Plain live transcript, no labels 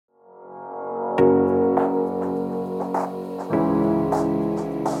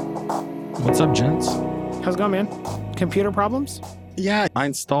What's up, gents? How's it going, man? Computer problems? Yeah, I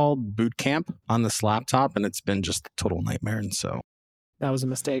installed Boot Camp on this laptop and it's been just a total nightmare. And so That was a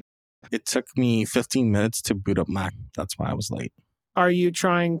mistake. it took me 15 minutes to boot up Mac. That's why I was late. Are you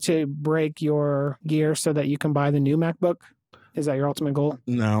trying to break your gear so that you can buy the new MacBook? Is that your ultimate goal?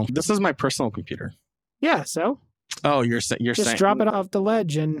 No, this is my personal computer. Yeah, so Oh, you're saying just drop it off the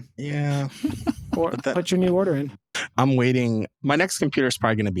ledge and Yeah, or But that- put your new order in. I'm waiting. My next computer is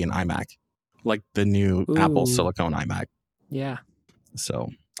probably going to be an iMac, like the new Apple Ooh. Silicon iMac. Yeah. So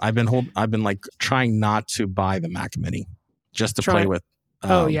I've been like trying not to buy the Mac Mini just to play with.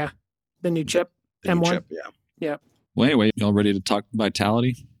 Oh, yeah. The new chip. the new M1? chip, yeah. Well, anyway, y'all ready to talk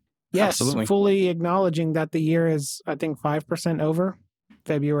vitality? Yes, Absolutely. fully acknowledging that the year is, I think, 5% over.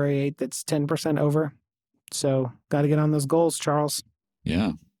 February 8th, it's 10% over. So got to get on those goals, Charles.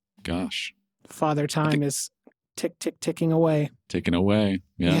 Yeah. Gosh. Father time think- is ticking away. Taken away.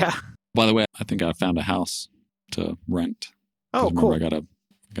 Yeah. By the way, I think I found a house to rent. 'Cause Oh, remember, cool.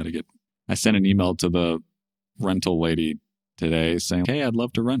 I sent an email to the rental lady today saying, hey, I'd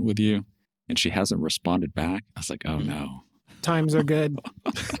love to rent with you. And she hasn't responded back. I was like, oh no. Times are good.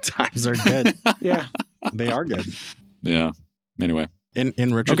 Times are good. Yeah. They are good. Yeah. Anyway. In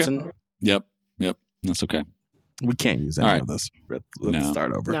Richardson, Yep. That's okay. we can't use any All right. of this. Let's No.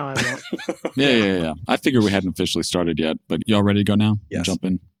 start over. No, I won't. Yeah. I figure we hadn't officially started yet, but y'all ready to go now? Yes. Jump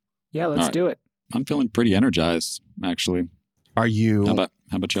in. Yeah, let's All right. do it. I'm feeling pretty energized, actually. Are you How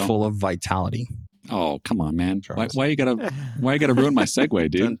about y'all? full of vitality? Oh, come on, man. Charles. Why you gotta ruin my segue,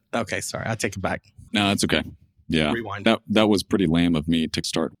 dude? Okay, sorry. I take it back. No, it's okay. Yeah. Rewind. That was pretty lame of me to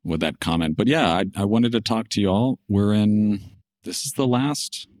start with that comment. But yeah, I wanted to talk to y'all. This is the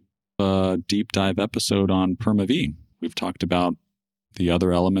last deep dive episode on PermaV. We've talked about the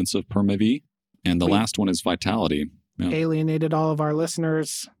other elements of PermaV, and the We- last one is vitality. Yeah. Alienated all of our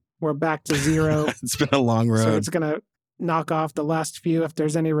listeners. We're back to zero. It's been a long road. So it's going to knock off the last few if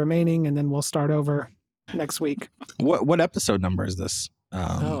there's any remaining, and then we'll start over next week. What episode number is this?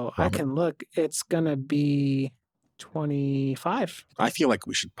 I Robert? can look. It's going to be 25. I feel like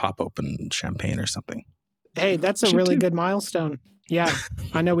we should pop open champagne or something. Hey, that's a Should really do. good milestone. Yeah.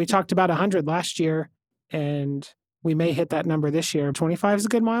 I know we talked about 100 last year, and we may hit that number this year. 25 is a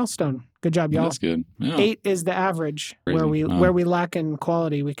good milestone. Good job, y'all. That's good. Yeah. 8 is the average. Crazy. Wow. Where we lack in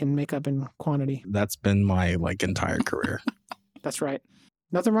quality, we can make up in quantity. That's been my entire career. That's right.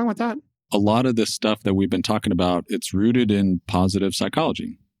 Nothing wrong with that. A lot of this stuff that we've been talking about, it's rooted in positive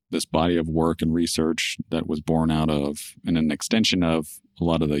psychology, this body of work and research that was born out of and an extension of a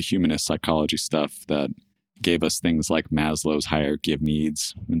lot of the humanist psychology stuff that gave us things like Maslow's hierarchy of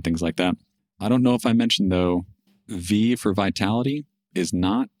needs and things like that. I don't know if I mentioned, though, V for vitality is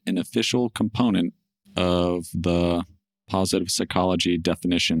not an official component of the positive psychology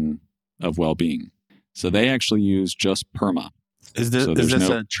definition of well-being. So they actually use just PERMA. Is this So there's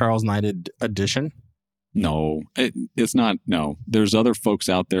no- a Charles Knighted edition? No, it's not. No, there's other folks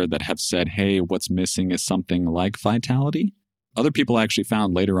out there that have said, hey, what's missing is something like vitality. Other people actually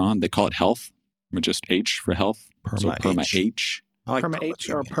found later on, they call it health, or just H for health. So PERMA H. I like Perma H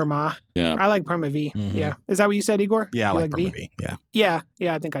or V. Perma. Yeah. I like Perma V. Mhm. Yeah. Is that what you said, Igor? Yeah, I You like Perma V. Yeah. Yeah.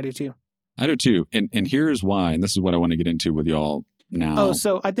 Yeah, I think I do too. I do too. And here's why, and this is what I want to get into with y'all now. Oh,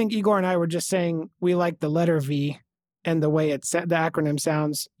 so I think Igor and I were just saying we like the letter V and the way the acronym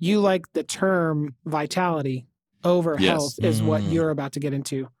sounds. You like the term vitality over Yes. health is what Mm. you're about to get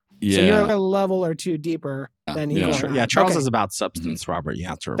into. yeah. So you're a level or two deeper than Yeah. Igor. Sure. and I. Yeah, Charles Okay. is about substance, Robert. You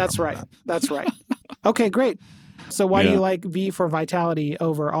have to remember That's right. that. That's right. Okay, great. So why do Yeah. you like V for vitality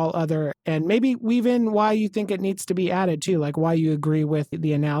over all other? And maybe weave in why you think it needs to be added too, like why you agree with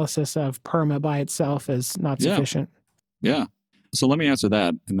the analysis of PERMA by itself is not Yeah. sufficient. Yeah. So let me answer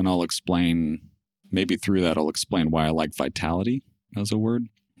that, and then I'll explain, maybe through that, I'll explain why I like vitality as a word.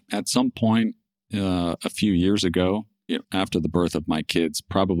 At some point a few years ago, after the birth of my kids,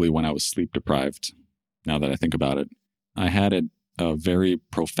 probably when I was sleep deprived, now that I think about it, I had a very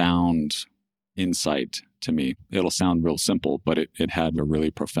profound insight to me. It'll sound real simple, but it had a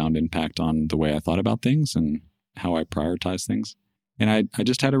really profound impact on the way I thought about things and how I prioritize things. And I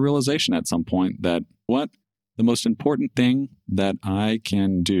just had a realization at some point that the most important thing that I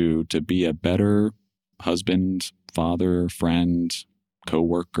can do to be a better husband, father, friend,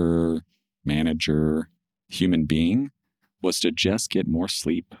 coworker, manager, human being was to just get more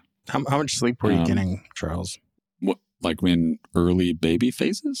sleep. How much sleep were you Um, getting, Charles? What, like in early baby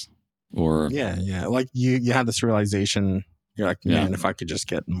phases? Or Yeah. Like you had this realization. You're like, Yeah. man, if I could just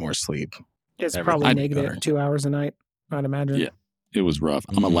get more sleep. It's Everything probably would be negative better. 2 hours a night, I'd imagine. Yeah. it was rough.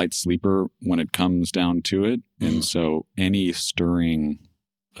 I'm a light sleeper when it comes down to it. And so any stirring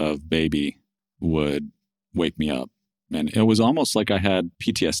of baby would wake me up. And it was almost like I had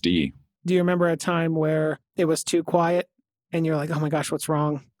PTSD. Do you remember a time where it was too quiet and you're like, oh my gosh, what's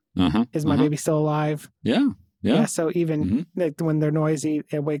wrong? Is my baby still alive? Yeah. So even like when they're noisy,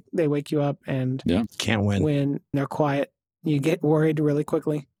 they wake you up, and Can't win. when they're quiet, you get worried really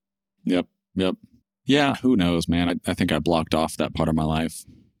quickly. Yep. Yeah, who knows, man? I think I blocked off that part of my life,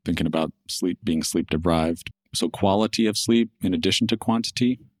 thinking about sleep, being sleep deprived. So quality of sleep in addition to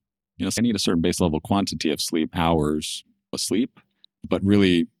quantity. I need a certain base level quantity of sleep, hours of sleep. But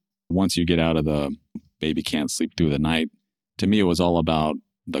really, once you get out of the baby can't sleep through the night, to me, it was all about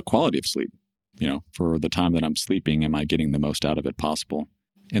the quality of sleep. For the time that I'm sleeping, am I getting the most out of it possible?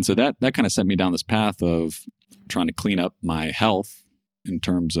 And so that kind of sent me down this path of trying to clean up my health in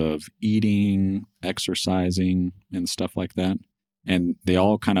terms of eating, exercising, and stuff like that. And they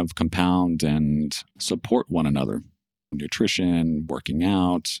all kind of compound and support one another. Nutrition, working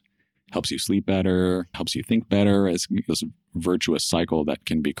out, helps you sleep better, helps you think better. It's this virtuous cycle that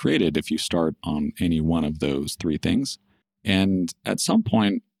can be created if you start on any one of those three things. And at some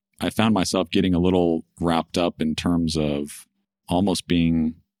point, I found myself getting a little wrapped up in terms of almost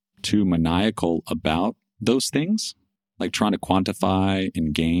being too maniacal about those things, like trying to quantify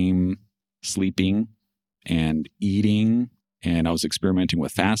and game sleeping and eating. And I was experimenting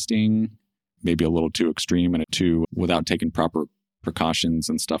with fasting, maybe a little too extreme and without taking proper precautions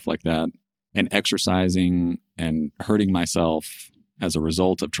and stuff like that, and exercising and hurting myself as a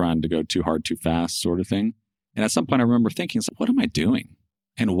result of trying to go too hard, too fast sort of thing. And at some point I remember thinking, what am I doing?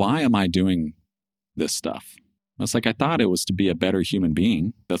 And why am I doing this stuff? It's like I thought it was to be a better human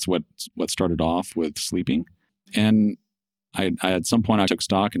being. That's what started off with sleeping. And I at some point I took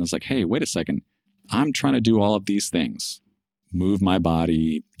stock and I was like, hey, wait a second. I'm trying to do all of these things. Move my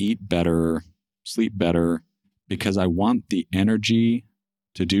body, eat better, sleep better, because I want the energy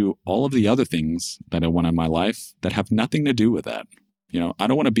to do all of the other things that I want in my life that have nothing to do with that. I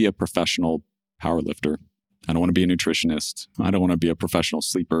don't want to be a professional power lifter. I don't want to be a nutritionist. I don't want to be a professional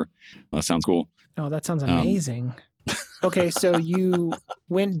sleeper. That sounds cool. Oh, that sounds amazing. Okay, so you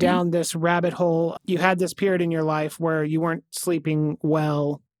went down this rabbit hole. You had this period in your life where you weren't sleeping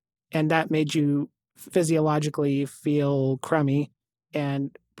well, and that made you physiologically feel crummy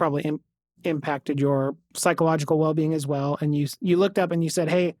and probably impacted your psychological well-being as well. And you looked up and you said,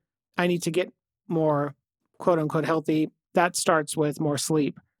 hey, I need to get more quote unquote healthy. That starts with more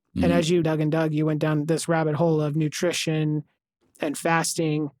sleep. And as you dug and dug, you went down this rabbit hole of nutrition and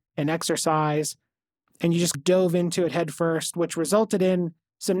fasting and exercise, and you just dove into it head first, which resulted in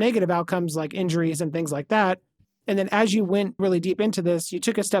some negative outcomes like injuries and things like that. And then as you went really deep into this, you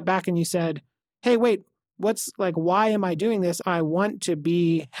took a step back and you said, hey, wait, why am I doing this? I want to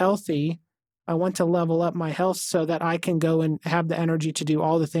be healthy. I want to level up my health so that I can go and have the energy to do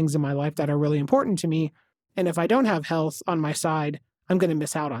all the things in my life that are really important to me. And if I don't have health on my side, I'm going to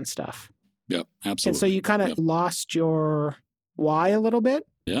miss out on stuff. Yep, absolutely. And so you kind of lost your why a little bit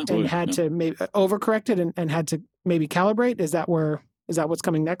and had to maybe overcorrect it and had to maybe calibrate. Is that what's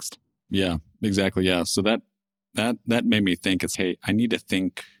coming next? Yeah, exactly. Yeah. So that made me think hey, I need to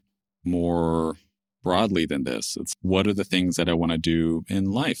think more broadly than this. It's what are the things that I want to do in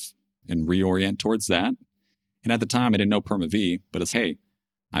life and reorient towards that. And at the time I didn't know PermaV, but it's, hey,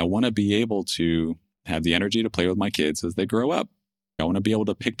 I want to be able to have the energy to play with my kids as they grow up. I want to be able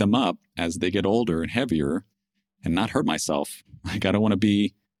to pick them up as they get older and heavier and not hurt myself. I don't want to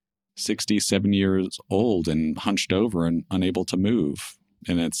be 67 years old and hunched over and unable to move.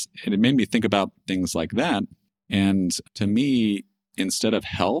 And it made me think about things like that. And to me, instead of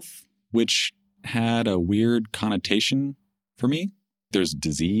health, which had a weird connotation for me, there's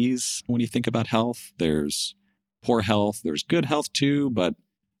disease when you think about health. There's poor health. There's good health too. But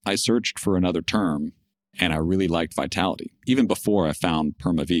I searched for another term. And I really liked vitality, even before I found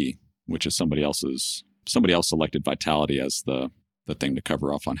PermaV, which is somebody else selected vitality as the thing to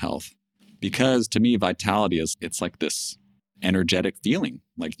cover off on health. Because to me, vitality it's like this energetic feeling,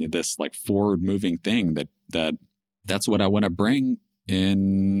 like this like forward moving thing that's what I want to bring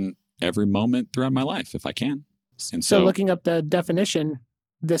in every moment throughout my life if I can. And so looking up the definition,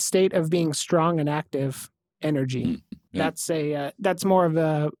 the state of being strong and active energy, that's more of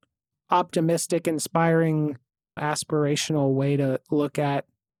a optimistic, inspiring, aspirational way to look at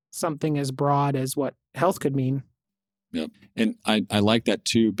something as broad as what health could mean. Yep. And I like that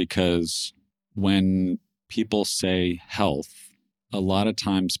too, because when people say health, a lot of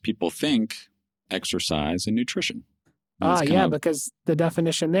times people think exercise and nutrition. Because the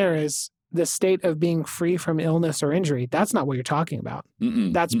definition there is the state of being free from illness or injury. That's not what you're talking about.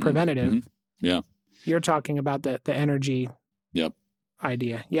 That's preventative. Mm-hmm. Yeah. You're talking about the energy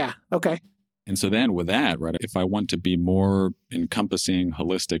idea. Yeah. Okay. And so then with that, right, if I want to be more encompassing,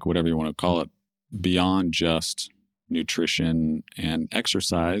 holistic, whatever you want to call it, beyond just nutrition and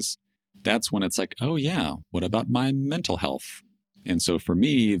exercise, that's when it's like, oh yeah, what about my mental health? And so for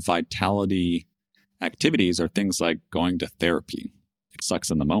me, vitality activities are things like going to therapy. It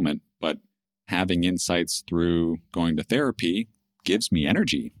sucks in the moment, but having insights through going to therapy gives me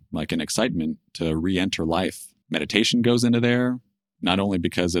energy, like an excitement to re-enter life. Meditation goes into there, not only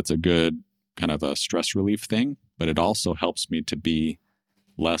because it's a good kind of a stress relief thing, but it also helps me to be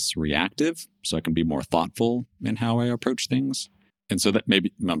less reactive, so I can be more thoughtful in how I approach things. And so that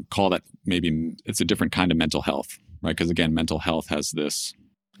maybe it's a different kind of mental health, right? Because again, mental health has this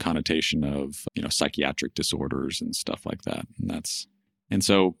connotation of, psychiatric disorders and stuff like that. And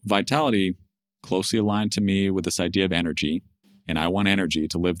so vitality closely aligned to me with this idea of energy. And I want energy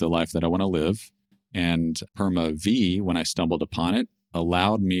to live the life that I want to live. And PERMA V, when I stumbled upon it,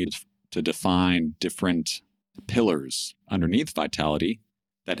 allowed me to define different pillars underneath vitality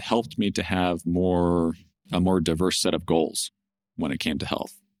that helped me to have a more diverse set of goals when it came to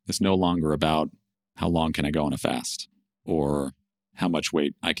health. It's no longer about how long can I go on a fast or how much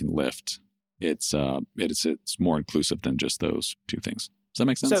weight I can lift. It's more inclusive than just those two things. Does that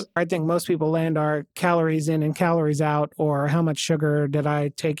make sense? So I think most people land are calories in and calories out, or how much sugar did I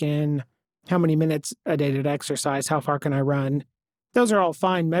take in? How many minutes a day did I exercise? How far can I run? Those are all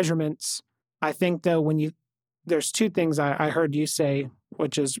fine measurements. I think, though, there's two things I heard you say,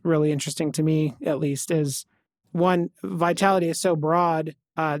 which is really interesting to me, at least, is one, vitality is so broad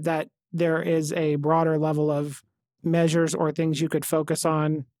that there is a broader level of measures or things you could focus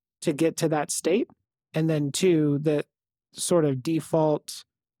on to get to that state. And then two, the sort of default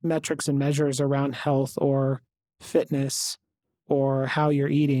metrics and measures around health or fitness or how you're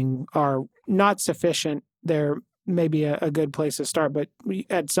eating are not sufficient. They're maybe a good place to start, but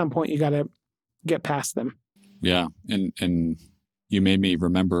at some point you got to get past them. Yeah. And you made me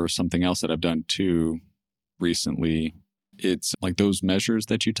remember something else that I've done too recently. It's like those measures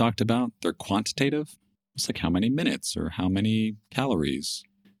that you talked about, they're quantitative. It's like how many minutes or how many calories.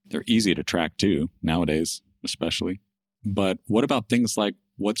 They're easy to track too, nowadays, especially. But what about things like,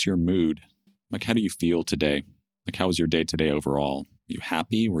 what's your mood? Like, how do you feel today? Like, how was your day today overall? Were you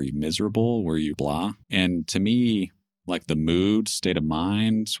happy? Were you miserable? Were you blah? And to me, like the mood, state of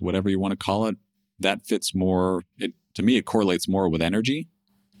mind, whatever you want to call it, that fits more. To me, it correlates more with energy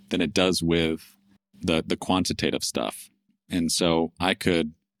than it does with the quantitative stuff. And so I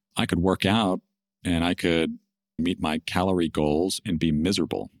could work out and I could meet my calorie goals and be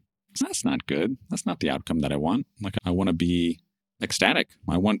miserable. So that's not good. That's not the outcome that I want. Like, I want to be ecstatic.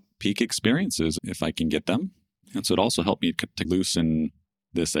 I want peak experiences if I can get them. And so it also helped me to loosen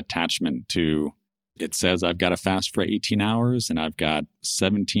this attachment to, it says I've got to fast for 18 hours and I've got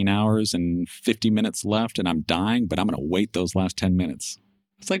 17 hours and 50 minutes left and I'm dying, but I'm going to wait those last 10 minutes.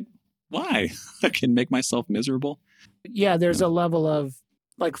 It's like, why? I can make myself miserable. Yeah, there's a level of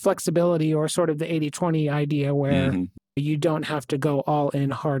like flexibility or sort of the 80-20 idea where you don't have to go all in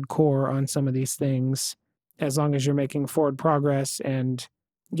hardcore on some of these things as long as you're making forward progress and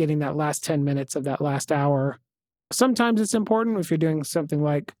getting that last 10 minutes of that last hour. Sometimes it's important if you're doing something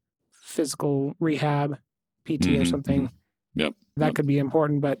like physical rehab, PT or something. That could be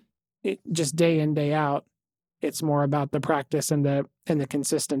important, but just day in, day out, it's more about the practice and the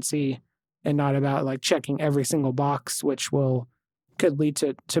consistency and not about like checking every single box, which could lead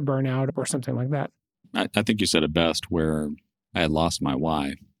to burnout or something like that. I think you said it best, where I had lost my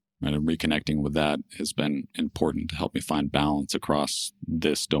why, right? And reconnecting with that has been important to help me find balance across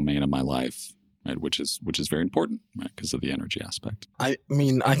this domain of my life, right? Which is very important, right? Because of the energy aspect. I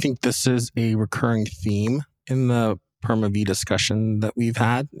mean, I think this is a recurring theme in the PERMA V discussion that we've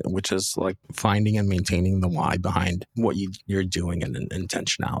had, which is like finding and maintaining the why behind what you're doing and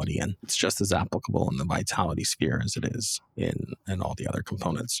intentionality. And it's just as applicable in the vitality sphere as it is in all the other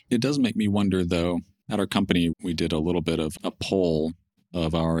components. It does make me wonder, though, at our company, we did a little bit of a poll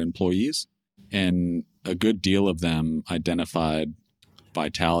of our employees, and a good deal of them identified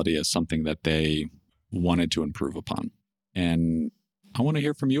vitality as something that they wanted to improve upon. And I want to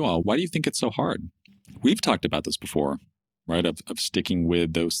hear from you all. Why do you think it's so hard? We've talked about this before, right? Of sticking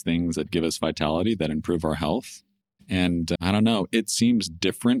with those things that give us vitality, that improve our health. And I don't know, it seems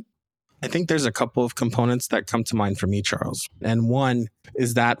different. I think there's a couple of components that come to mind for me, Charles. And one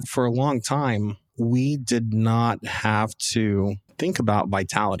is that for a long time, we did not have to think about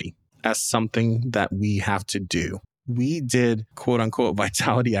vitality as something that we have to do. we did quote unquote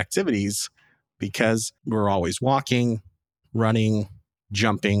vitality activities because we're always walking, running,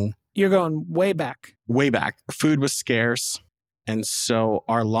 jumping. You're going way back. Way back. Food was scarce. And so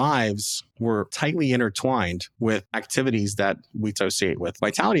our lives were tightly intertwined with activities that we associate with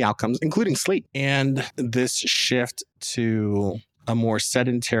vitality outcomes, including sleep. And this shift to a more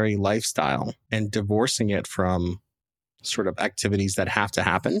sedentary lifestyle and divorcing it from sort of activities that have to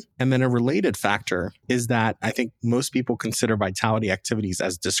happen. And then a related factor is that I think most people consider vitality activities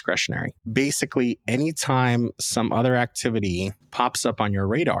as discretionary. Basically, anytime some other activity pops up on your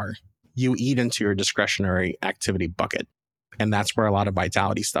radar, you eat into your discretionary activity bucket. And that's where a lot of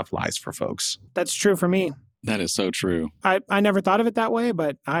vitality stuff lies for folks. That's true for me. That is so true. I never thought of it that way,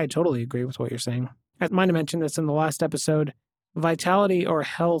 but I totally agree with what you're saying. I might have mentioned this in the last episode. Vitality or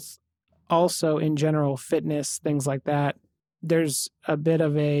health, also in general, fitness, things like that, there's a bit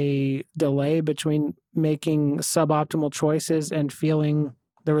of a delay between making suboptimal choices and feeling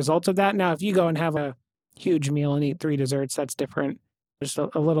the results of that. Now, if you go and have a huge meal and eat 3 desserts, that's different. Just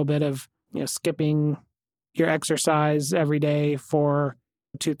a little bit of, skipping your exercise every day for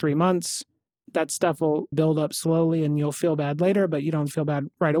 2-3 months. That stuff will build up slowly and you'll feel bad later, but you don't feel bad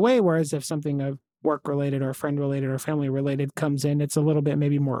right away. Whereas if something of work-related or friend-related or family-related comes in, it's a little bit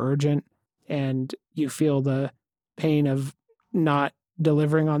maybe more urgent and you feel the pain of not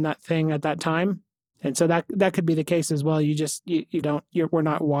delivering on that thing at that time. And so that could be the case as well. We're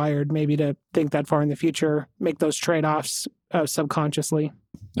not wired maybe to think that far in the future, make those trade-offs subconsciously.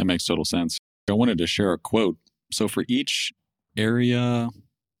 That makes total sense. I wanted to share a quote. So for each area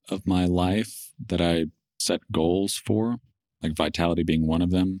of my life that I set goals for, like vitality being one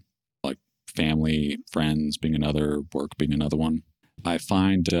of them, like family, friends being another, work being another one, I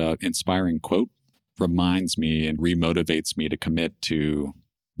find an inspiring quote reminds me and remotivates me to commit to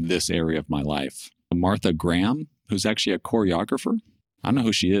this area of my life. Martha Graham, who's actually a choreographer. I don't know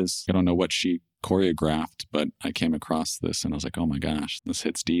who she is. I don't know what she choreographed, but I came across this and I was like, oh my gosh, this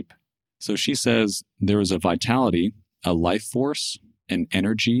hits deep. So she says, there is a vitality, a life force, an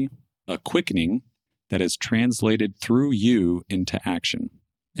energy, a quickening that is translated through you into action.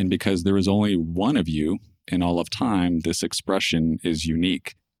 And because there is only one of you in all of time, this expression is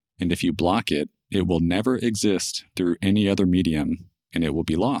unique. And if you block it, it will never exist through any other medium and it will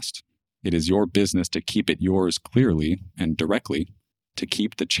be lost. It is your business to keep it yours clearly and directly, to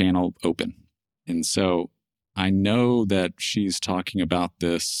keep the channel open. And so I know that she's talking about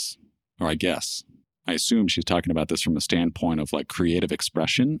this, or I assume she's talking about this from a standpoint of like creative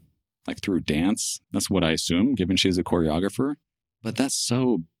expression, like through dance. That's what I assume, given she's a choreographer. But that's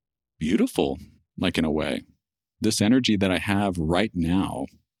so beautiful, like in a way. This energy that I have right now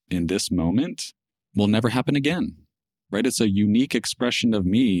in this moment will never happen again, right? It's a unique expression of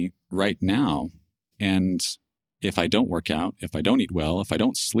me right now. And if I don't work out, if I don't eat well, if I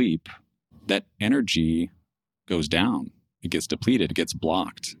don't sleep, that energy goes down. It gets depleted, it gets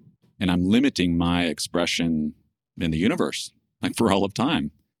blocked. And I'm limiting my expression in the universe, like for all of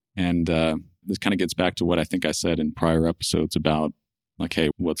time. And this kind of gets back to what I think I said in prior episodes about like, hey,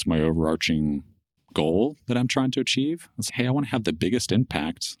 what's my overarching goal that I'm trying to achieve? It's, hey, I want to have the biggest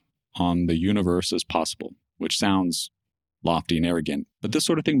impact on the universe as possible, which sounds lofty and arrogant. But this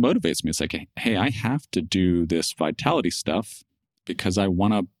sort of thing motivates me. It's like, hey, I have to do this vitality stuff because I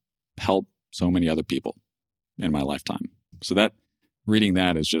want to help so many other people in my lifetime. So that reading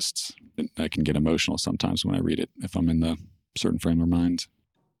that is just, I can get emotional sometimes when I read it if I'm in the certain frame of mind.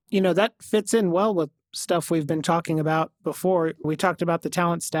 That fits in well with stuff we've been talking about before. We talked about the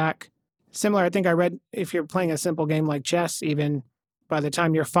talent stack. Similar, I think I read, if you're playing a simple game like chess, even by the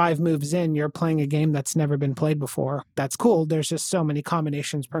time you're 5 moves in, you're playing a game that's never been played before. That's cool. There's just so many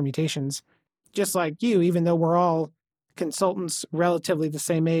combinations, permutations. Just like you, even though we're all consultants, relatively the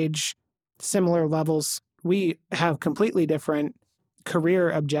same age, similar levels, we have completely different career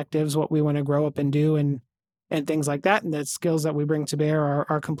objectives, what we want to grow up and do and things like that. And the skills that we bring to bear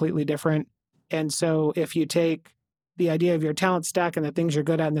are completely different. And so if you take the idea of your talent stack and the things you're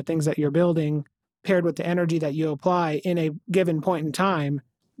good at and the things that you're building, paired with the energy that you apply in a given point in time,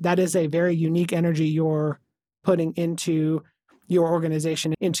 that is a very unique energy you're putting into your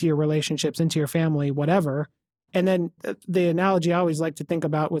organization, into your relationships, into your family, whatever. And then the analogy I always like to think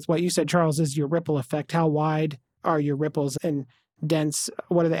about with what you said, Charles, is your ripple effect. How wide are your ripples and dense?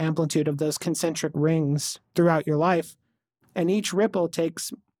 What are the amplitude of those concentric rings throughout your life? And each ripple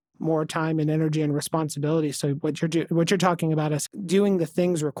takes more time and energy and responsibility. So what you're talking about is doing the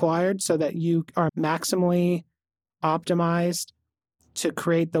things required so that you are maximally optimized to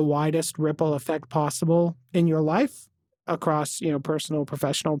create the widest ripple effect possible in your life across, personal,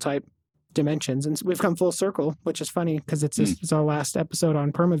 professional type dimensions. And we've come full circle, which is funny because it's our last episode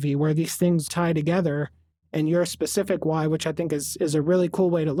on PermaV, where these things tie together. And your specific why, which I think is a really cool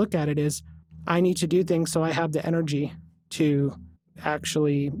way to look at it, is I need to do things so I have the energy to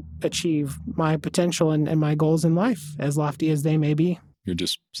actually achieve my potential and my goals in life, as lofty as they may be. You're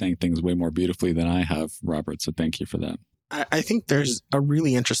just saying things way more beautifully than I have, Robert. So thank you for that. I think there's a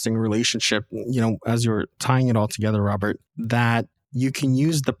really interesting relationship, as you're tying it all together, Robert, that you can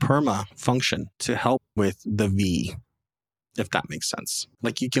use the PERMA function to help with the V, if that makes sense.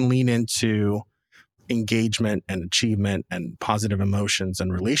 Like you can lean into engagement and achievement and positive emotions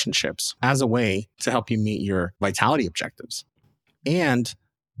and relationships as a way to help you meet your vitality objectives. And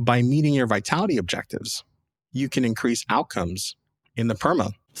by meeting your vitality objectives, you can increase outcomes in the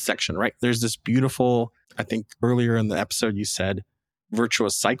PERMA section, right? There's this beautiful, I think earlier in the episode you said,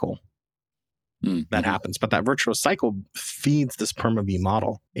 virtuous cycle that happens. But that virtuous cycle feeds this PERMA-V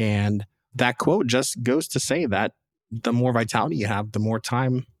model. And that quote just goes to say that the more vitality you have, the more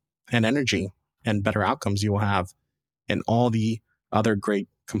time and energy and better outcomes you will have in all the other great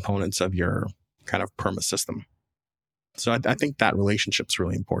components of your kind of PERMA system. So I think that relationship's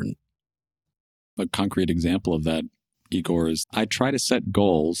really important. A concrete example of that, Igor, is I try to set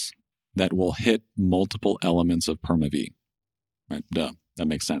goals that will hit multiple elements of PERMA-V. Right? Duh. That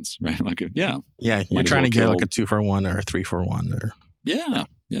makes sense, right? Like, yeah. Yeah. You're trying to get like a 2-for-1 or a 3-for-1 or. Yeah.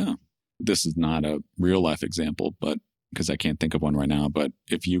 This is not a real life example, but because I can't think of one right now, but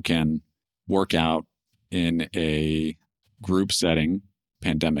if you can work out in a group setting,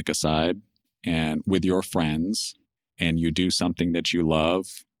 pandemic aside, and with your friends, and you do something that you love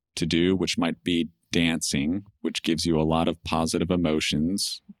to do, which might be dancing, which gives you a lot of positive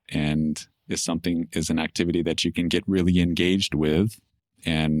emotions and is an activity that you can get really engaged with,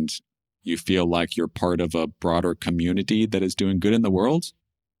 and you feel like you're part of a broader community that is doing good in the world,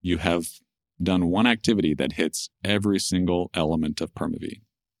 you have done one activity that hits every single element of PERMA-V.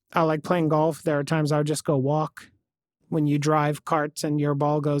 I like playing golf. There are times I would just go walk. When you drive carts and your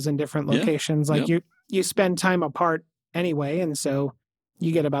ball goes in different locations, you spend time apart anyway. And so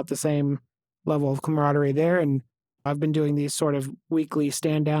you get about the same level of camaraderie there. And I've been doing these sort of weekly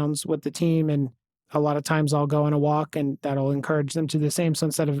stand downs with the team. And a lot of times I'll go on a walk and that'll encourage them to do the same. So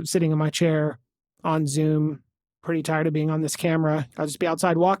instead of sitting in my chair on Zoom, pretty tired of being on this camera, I'll just be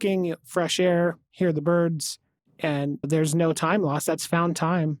outside walking, fresh air, hear the birds. And there's no time loss. That's found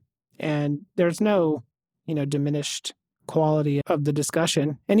time. And there's no, diminished quality of the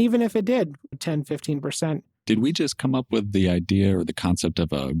discussion. And even if it did, 10, 15%. Did we just come up with the idea or the concept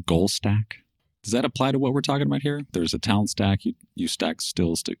of a goal stack? Does that apply to what we're talking about here? There's a talent stack. You stack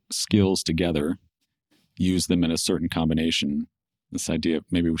skills together, use them in a certain combination. This idea,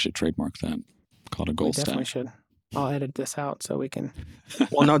 maybe we should trademark that, called a goal stack. Definitely should. I'll edit this out so we can.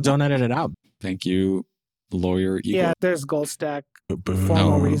 Well, no, don't edit it out. Thank you, lawyer Igor. Yeah, there's goal stack,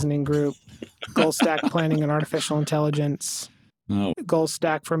 formal reasoning group, goal stack planning and artificial intelligence, goal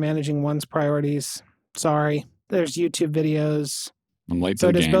stack for managing one's priorities. Sorry. There's YouTube videos. I'm late so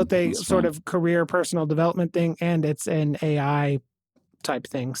to the it is game. both a That's sort fine. of career personal development thing and it's an AI type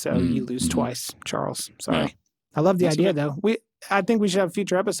thing. So you lose twice, Charles. Sorry. Yeah. I love the That's idea okay. though. I think we should have a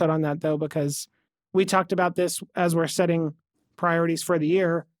future episode on that though, because we talked about this as we're setting priorities for the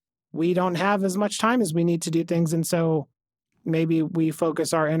year. We don't have as much time as we need to do things. And so maybe we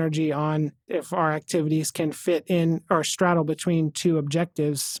focus our energy on if our activities can fit in or straddle between two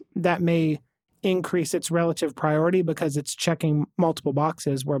objectives, that may increase its relative priority because it's checking multiple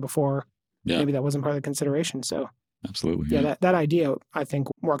boxes where before maybe that wasn't part of the consideration. So Absolutely. yeah, that idea I think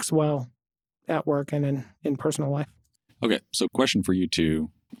works well at work and in personal life. Okay, so question for you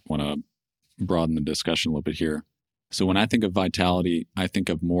two. Want to broaden the discussion a little bit here. So when I think of vitality, I think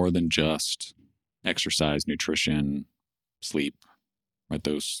of more than just exercise, nutrition, sleep, right?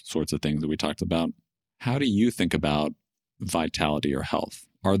 Those sorts of things that we talked about. How do you think about vitality or health?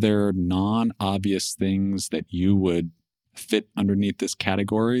 Are there non-obvious things that you would fit underneath this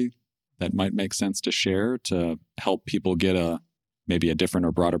category that might make sense to share to help people get maybe a different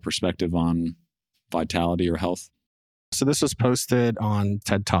or broader perspective on vitality or health? So this was posted on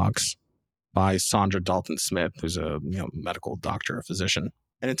TED Talks by Sandra Dalton Smith, who's a medical doctor, a physician.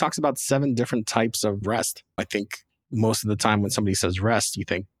 And it talks about 7 different types of rest. I think most of the time when somebody says rest, you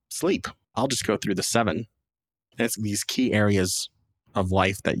think sleep. I'll just go through the 7. And it's these key areas of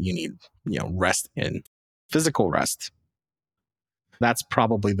life that you need, rest in. Physical rest. That's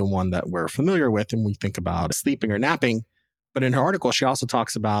probably the one that we're familiar with when we think about sleeping or napping. But in her article, she also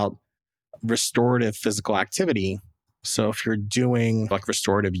talks about restorative physical activity. So if you're doing like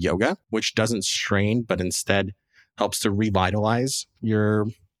restorative yoga, which doesn't strain, but instead helps to revitalize your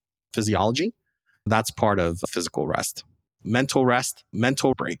physiology. That's part of physical rest. Mental rest,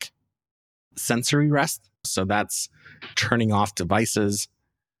 mental break. Sensory rest. So that's turning off devices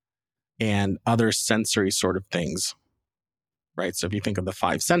and other sensory sort of things, right? So if you think of the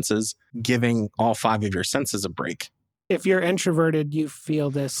 5 senses, giving all 5 of your senses a break. If you're introverted, you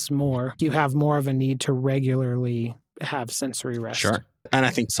feel this more. You have more of a need to regularly have sensory rest. Sure. And I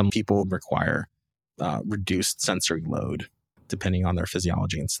think some people require reduced sensory load depending on their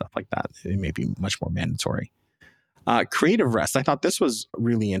physiology and stuff like that. It may be much more mandatory. Creative rest. I thought this was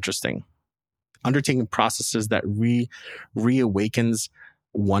really interesting. Undertaking processes that reawakens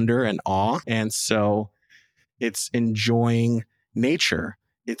wonder and awe. And so it's enjoying nature.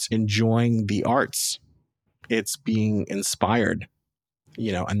 It's enjoying the arts. It's being inspired,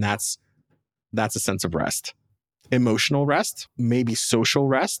 and that's a sense of rest. Emotional rest, maybe social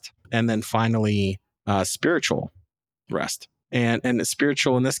rest, and then finally, spiritual rest. And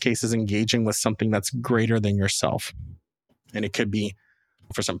spiritual in this case is engaging with something that's greater than yourself. And it could be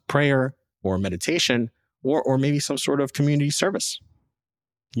for some prayer or meditation or maybe some sort of community service,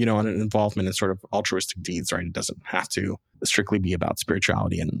 and an involvement in sort of altruistic deeds, right? It doesn't have to strictly be about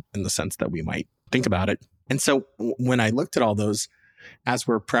spirituality in the sense that we might think about it. And so when I looked at all those, as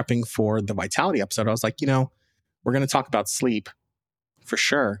we're prepping for the Vitality episode, I was like, we're going to talk about sleep for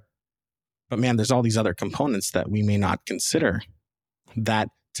sure. But man, there's all these other components that we may not consider that,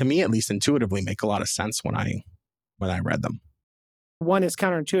 to me, at least intuitively, make a lot of sense when I read them. One is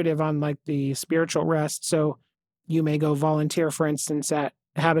counterintuitive on like the spiritual rest. So you may go volunteer, for instance, at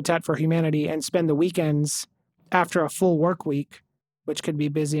Habitat for Humanity and spend the weekends after a full work week, which could be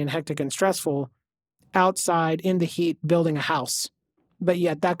busy and hectic and stressful, outside in the heat building a house. But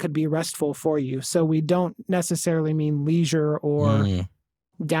yet that could be restful for you. So we don't necessarily mean leisure or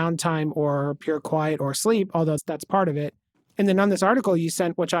downtime or pure quiet or sleep, although that's part of it. And then on this article you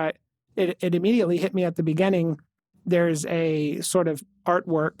sent, which it immediately hit me at the beginning, there's a sort of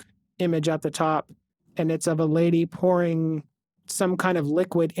artwork image at the top, and it's of a lady pouring some kind of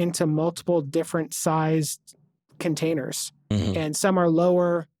liquid into multiple different sized containers. Mm-hmm. And some are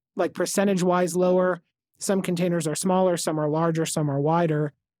lower, like percentage-wise lower. Some containers are smaller, some are larger, some are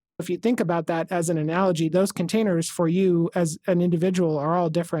wider. If you think about that as an analogy, those containers for you as an individual are all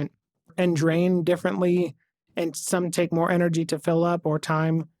different and drain differently, and some take more energy to fill up or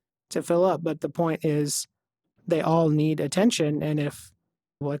time to fill up. But the point is they all need attention. And if,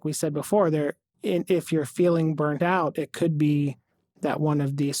 like we said before, if you're feeling burnt out, it could be that one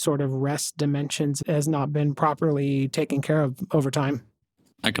of these sort of rest dimensions has not been properly taken care of over time.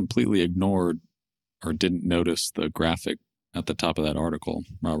 I completely ignored or didn't notice the graphic at the top of that article,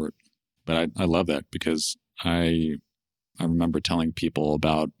 Robert. But I love that because I remember telling people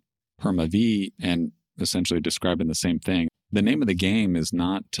about PermaV and essentially describing the same thing. The name of the game is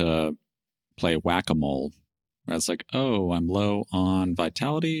not to play whack-a-mole. It's like, oh, I'm low on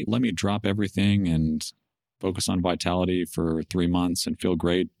vitality. Let me drop everything and focus on vitality for 3 months and feel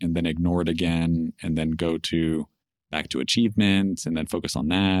great, and then ignore it again, and then go back to achievement, and then focus on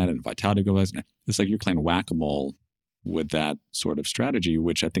that, and vitality goes. It's like you're playing whack-a-mole with that sort of strategy,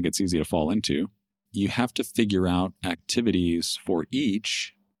 which I think it's easy to fall into. You have to figure out activities for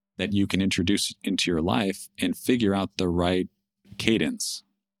each that you can introduce into your life and figure out the right cadence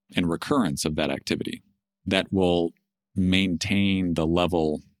and recurrence of that activity that will maintain the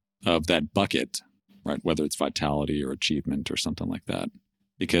level of that bucket, right? Whether it's vitality or achievement or something like that.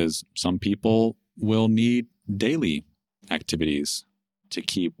 Because some people will need daily activities to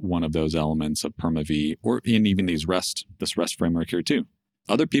keep one of those elements of PermaV, or in even this rest framework here too.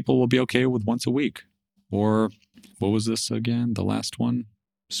 Other people will be okay with once a week. Or what was this again? The last one?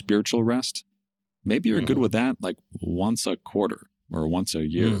 Spiritual rest. Maybe you're good with that like once a quarter or once a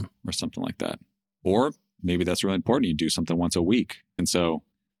year or something like that. Or maybe that's really important. You do something once a week. And so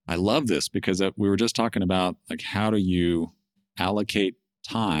I love this because we were just talking about like, how do you allocate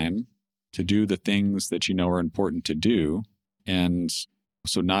time to do the things that you know are important to do? And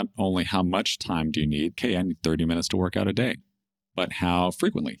so not only how much time do you need? Okay, I need 30 minutes to work out a day, but how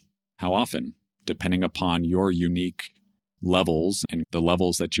frequently, how often, depending upon your unique levels and the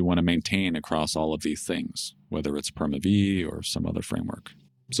levels that you want to maintain across all of these things, whether it's PermaV or some other framework.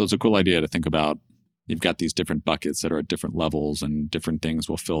 So it's a cool idea to think about. You've got these different buckets that are at different levels, and different things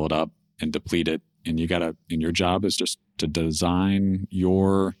will fill it up and deplete it. And your job is just to design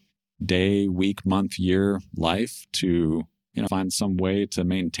your day, week, month, year life to find some way to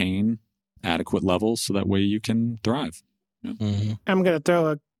maintain adequate levels so that way you can thrive. Mm-hmm. I'm going to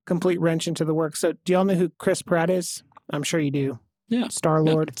throw a complete wrench into the work. So do y'all know who Chris Pratt is? I'm sure you do. Yeah.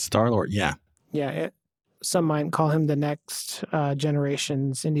 Star-Lord. Yeah. Star-Lord, yeah. Yeah. some might call him the next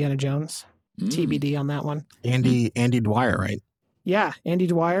generation's Indiana Jones. TBD on that one. Andy Dwyer, right? Yeah, Andy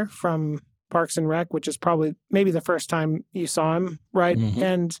Dwyer from Parks and Rec, which is probably maybe the first time you saw him, right? Mhm.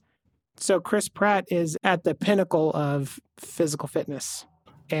 And so Chris Pratt is at the pinnacle of physical fitness.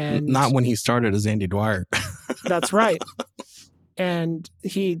 And Not when he started as Andy Dwyer. that's right. And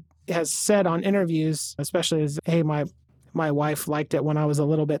he has said on interviews, especially as, hey, my wife liked it when I was a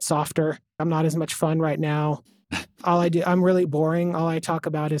little bit softer. I'm not as much fun right now. I'm really boring. All I talk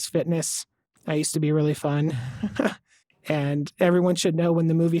about is fitness. I used to be really fun. And everyone should know when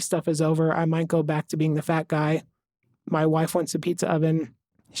the movie stuff is over, I might go back to being the fat guy. My wife wants a pizza oven.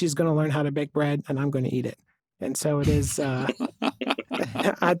 She's going to learn how to bake bread, and I'm going to eat it. And so it is.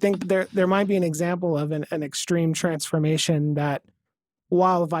 I think there might be an example of an extreme transformation that,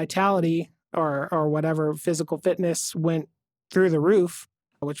 while vitality or whatever physical fitness went through the roof,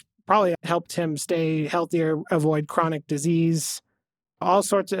 which probably helped him stay healthier, avoid chronic disease, all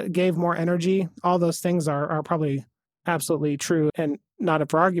sorts of gave more energy. All those things are probably absolutely true and not up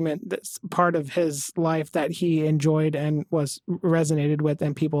for argument. That's part of his life that he enjoyed and was resonated with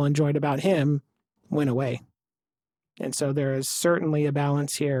and people enjoyed about him went away. And so there is certainly a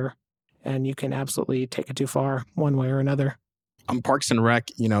balance here, and you can absolutely take it too far one way or another. On Parks and Rec,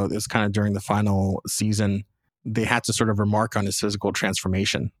 it's kind of during the final season, they had to sort of remark on his physical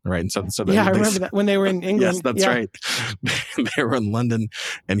transformation, right? And so I remember that when they were in England. Yes, that's right. They were in London,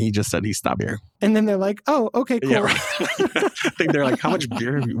 and he just said he stopped beer. And then they're like, "Oh, okay, cool." Yeah, right. I think they're like, "How much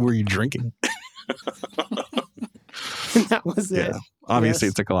beer were you drinking?" And that was it. Yeah, obviously,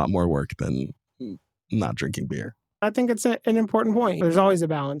 Yes. It took a lot more work than not drinking beer. I think it's an important point. There's always a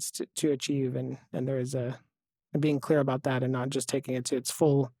balance to achieve, and there is a being clear about that and not just taking it to its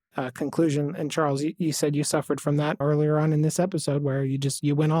full conclusion. And Charles, you said you suffered from that earlier on in this episode, where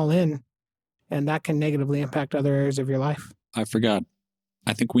you went all in, and that can negatively impact other areas of your life. I forgot.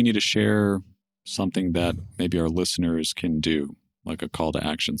 I think we need to share something that maybe our listeners can do, like a call to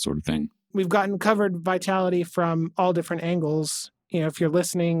action sort of thing. We've covered vitality from all different angles. If you're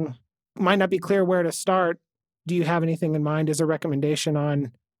listening, might not be clear where to start. Do you have anything in mind as a recommendation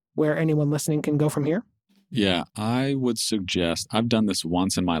on where anyone listening can go from here? Yeah, I would suggest, I've done this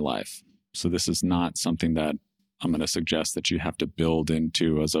once in my life. So this is not something that I'm going to suggest that you have to build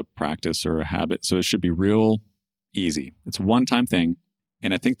into as a practice or a habit. So it should be real easy. It's a one-time thing.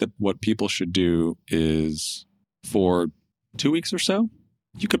 And I think that what people should do is for 2 weeks or so,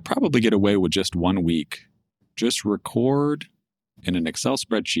 you could probably get away with just 1 week. Just record in an Excel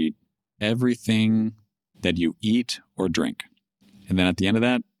spreadsheet everything that you eat or drink. And then at the end of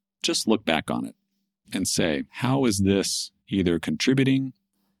that, just look back on it and say, how is this either contributing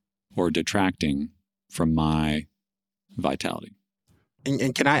or detracting from my vitality?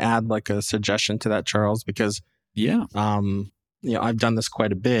 And can I add like a suggestion to that, Charles? Because Yeah. I've done this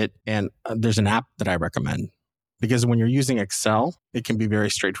quite a bit, and there's an app that I recommend. Because when you're using Excel, it can be very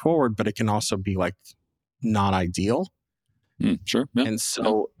straightforward, but it can also be like not ideal. Sure. Yeah. And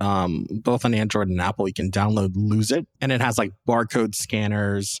so both on Android and Apple, you can download Lose It, and it has like barcode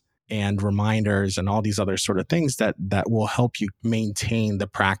scanners and reminders and all these other sort of things that will help you maintain the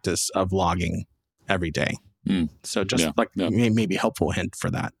practice of logging every day. So just maybe helpful hint for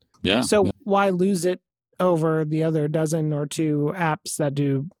that. Yeah. So why lose it over the other dozen or two apps that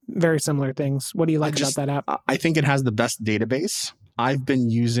do very similar things? What do you like about that app? I think it has the best database. I've been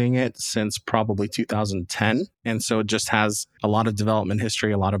using it since probably 2010. And so it just has a lot of development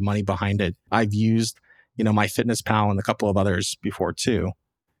history, a lot of money behind it. I've used, MyFitnessPal and a couple of others before too.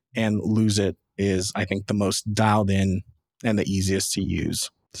 And Lose It is, I think, the most dialed in and the easiest to use.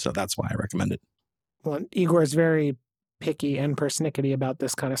 So that's why I recommend it. Well, Igor is very picky and persnickety about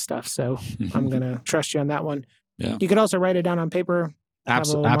this kind of stuff. So I'm going to trust you on that one. Yeah. You could also write it down on paper.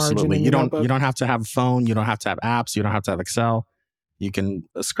 Absolutely. You don't have to have a phone. You don't have to have apps. You don't have to have Excel. You can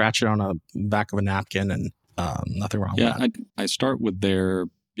scratch it on a back of a napkin and nothing wrong with that. I start with there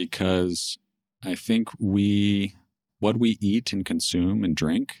because I think what we eat and consume and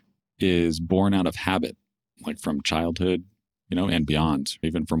drink is born out of habit, like from childhood, and beyond,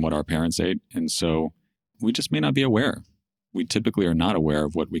 even from what our parents ate. And so we just may not be aware. We typically are not aware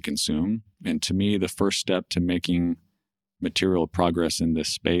of what we consume. And to me, the first step to making material progress in this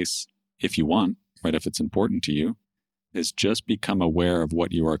space, if you want, right, if it's important to you, is just become aware of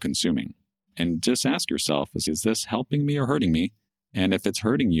what you are consuming. And just ask yourself, is this helping me or hurting me? And if it's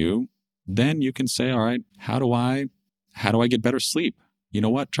hurting you, then you can say, all right, how do I get better sleep? You know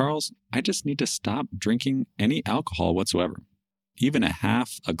what, Charles? I just need to stop drinking any alcohol whatsoever. Even a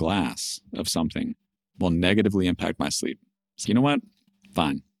half a glass of something will negatively impact my sleep. So you know what?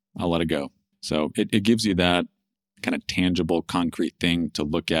 Fine. I'll let it go. So it gives you that kind of tangible, concrete thing to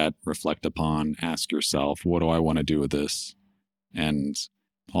look at, reflect upon, ask yourself, what do I want to do with this? And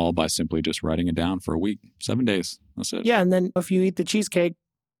all by simply just writing it down for a week, 7 days. That's it. Yeah. And then if you eat the cheesecake,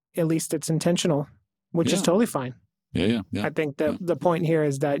 at least it's intentional, which is totally fine. Yeah. I think the point here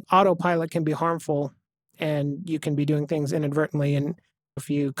is that autopilot can be harmful and you can be doing things inadvertently. And if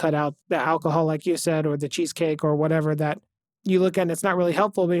you cut out the alcohol, like you said, or the cheesecake or whatever that you look at, and it's not really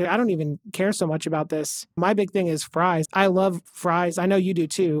helpful, but I don't even care so much about this. My big thing is fries. I love fries. I know you do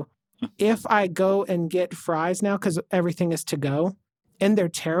too. If I go and get fries now, because everything is to go and they're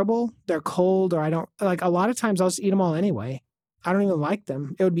terrible, they're cold, or I don't like, a lot of times I'll just eat them all anyway. I don't even like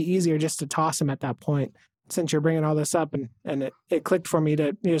them. It would be easier just to toss them at that point. Since you're bringing all this up, and it clicked for me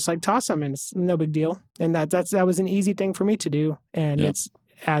to just like toss them, and it's no big deal. And that was an easy thing for me to do, and it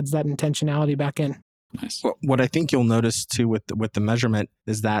adds that intentionality back in. Nice. What I think you'll notice too with the measurement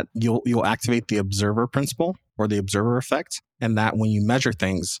is that you'll activate the observer principle or the observer effect, and that when you measure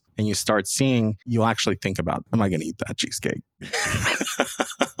things and you start seeing, you'll actually think about, am I going to eat that cheesecake?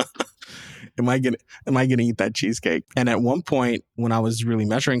 Am I going to eat that cheesecake? And at one point when I was really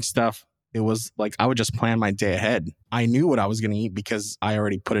measuring stuff, it was like I would just plan my day ahead. I knew what I was going to eat because I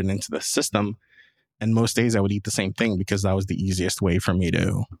already put it into the system. And most days I would eat the same thing because that was the easiest way for me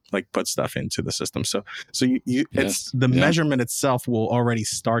to like put stuff into the system. So it's the measurement itself will already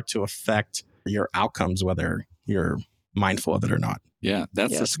start to affect your outcomes, whether you're mindful of it or not. Yeah,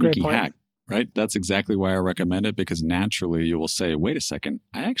 that's a sneaky hack, right? That's exactly why I recommend it, because naturally you will say, wait a second,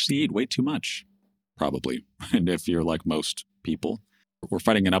 I actually eat way too much, probably. And if you're like most people, we're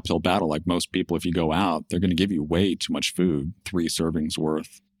fighting an uphill battle. Like most people, if you go out, they're going to give you way too much food, 3 servings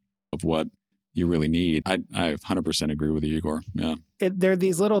worth of what you really need. I 100% agree with you, Igor. Yeah. There are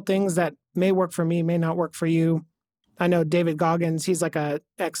these little things that may work for me, may not work for you. I know David Goggins, he's like a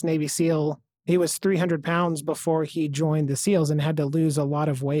ex-Navy SEAL. He was 300 pounds before he joined the SEALs and had to lose a lot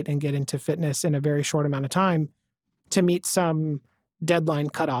of weight and get into fitness in a very short amount of time to meet some deadline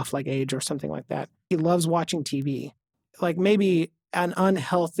cutoff, like age or something like that. He loves watching TV, like maybe an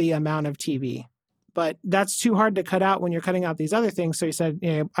unhealthy amount of TV. But that's too hard to cut out when you're cutting out these other things. So he said,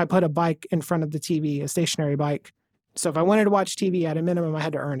 I put a bike in front of the TV, a stationary bike. So if I wanted to watch TV at a minimum, I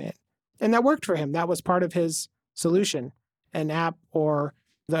had to earn it. And that worked for him. That was part of his solution. An app or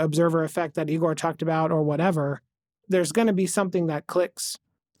the observer effect that Igor talked about or whatever. There's going to be something that clicks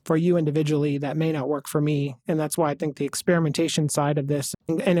for you individually that may not work for me. And that's why I think the experimentation side of this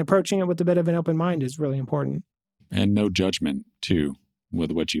and approaching it with a bit of an open mind is really important. And no judgment, too,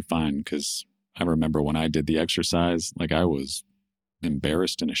 with what you find, because I remember when I did the exercise, like I was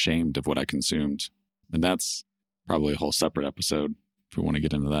embarrassed and ashamed of what I consumed. And that's probably a whole separate episode if we want to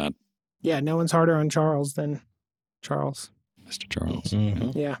get into that. Yeah, no one's harder on Charles than Charles. Mr. Charles.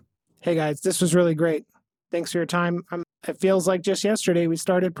 Mm-hmm. Yeah. Hey, guys, this was really great. Thanks for your time. It feels like just yesterday we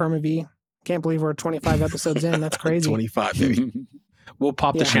started PermaV. Can't believe we're 25 episodes in. That's crazy. 25, baby. We'll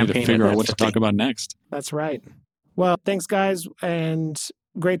pop the We need champagne. to figure at out what to 50. talk about next. That's right. Well, thanks, guys. And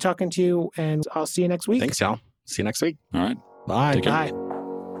great talking to you. And I'll see you next week. Thanks, y'all. See you next week. All right. Bye. Take care.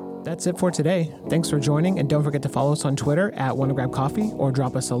 Bye. That's it for today. Thanks for joining. And don't forget to follow us on Twitter at WannaGrabCoffee or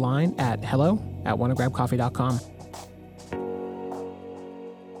drop us a line at hello@wannagrabcoffee.com.